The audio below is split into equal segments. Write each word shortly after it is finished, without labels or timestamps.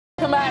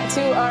Welcome back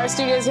to our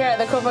studios here at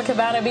the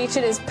Copacabana Beach.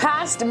 It is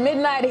past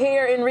midnight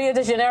here in Rio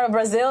de Janeiro,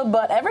 Brazil,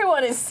 but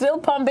everyone is still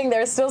pumping.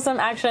 There's still some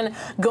action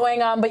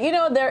going on. But, you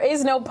know, there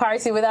is no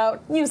party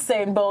without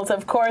Usain Bolt,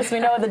 of course.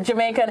 We know the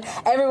Jamaican.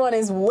 Everyone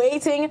is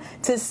waiting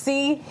to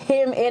see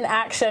him in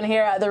action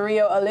here at the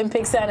Rio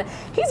Olympics. And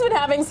he's been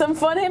having some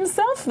fun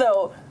himself,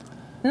 though.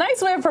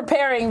 Nice way of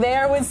preparing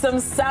there with some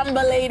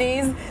samba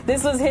ladies.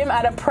 This was him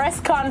at a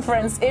press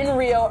conference in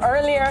Rio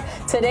earlier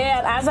today.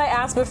 And as I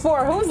asked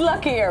before, who's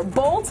luckier,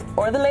 Bolt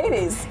or the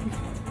ladies?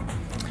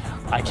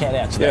 I can't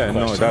answer that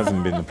question. No, it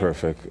hasn't been the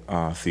perfect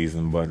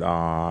season, but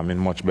I'm in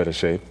much better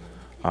shape.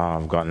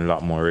 I've gotten a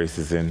lot more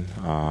races in.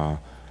 I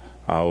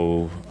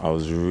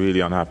was really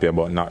unhappy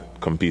about not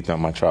competing at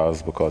my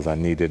trials because I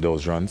needed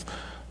those runs.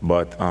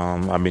 But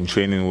I've been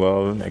training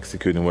well,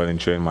 executing well in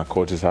training. My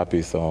coach is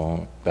happy,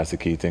 so that's the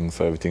key thing.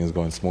 So everything is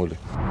going smoothly.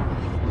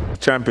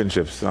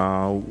 Championships.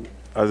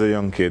 As a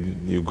young kid,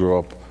 you grow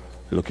up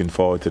looking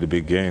forward to the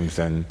big games,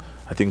 and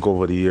I think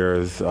over the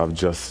years I've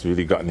just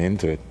really gotten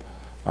into it.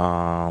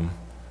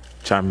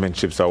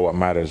 Championships are what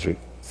matters.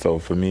 So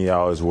for me, I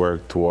always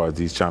work towards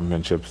these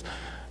championships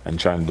and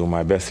trying to do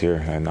my best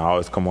here. And I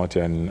always come out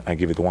here and I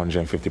give it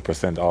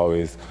 150%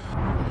 always.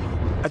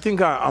 I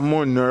think I'm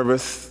more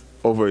nervous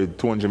over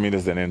 200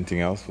 meters than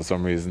anything else for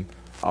some reason.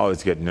 I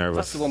always get nervous.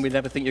 That's the one we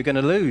never think you're going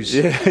to lose.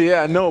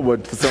 Yeah, I know,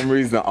 but for some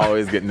reason I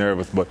always get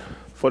nervous. But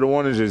for the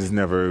 100, it's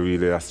never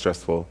really that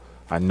stressful.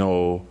 I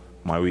know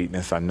my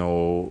weakness, I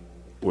know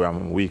where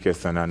I'm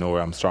weakest, and I know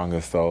where I'm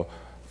strongest. So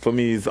for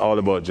me, it's all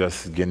about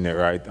just getting it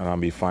right, and I'll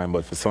be fine.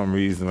 But for some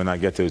reason, when I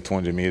get to the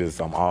 200 meters,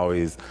 I'm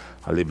always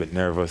a little bit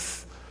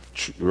nervous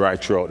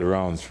right throughout the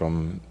rounds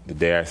from the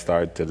day I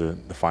start to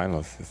the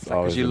finals.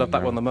 Because you love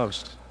that one the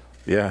most?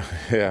 Yeah,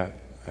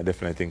 I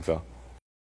definitely think so.